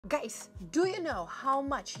Guys, do you know how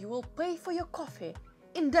much you will pay for your coffee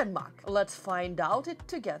in Denmark? Let's find out it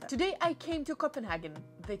together. Today I came to Copenhagen,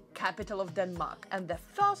 the capital of Denmark, and the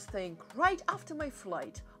first thing right after my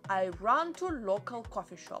flight, I ran to a local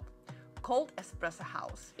coffee shop called Espresso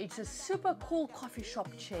House. It's a super cool coffee shop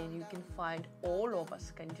chain you can find all over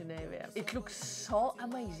Scandinavia. It looks so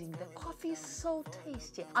amazing, the coffee is so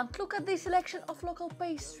tasty, and look at the selection of local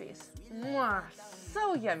pastries. Mwah,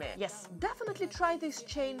 so yummy! Yes, definitely try this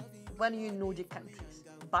chain when you're in Nordic countries.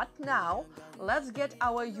 But now, let's get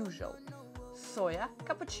our usual soya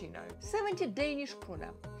cappuccino. 70 Danish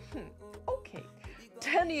kroner. Okay,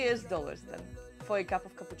 $10 US then for a cup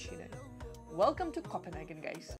of cappuccino. Welcome to Copenhagen, guys.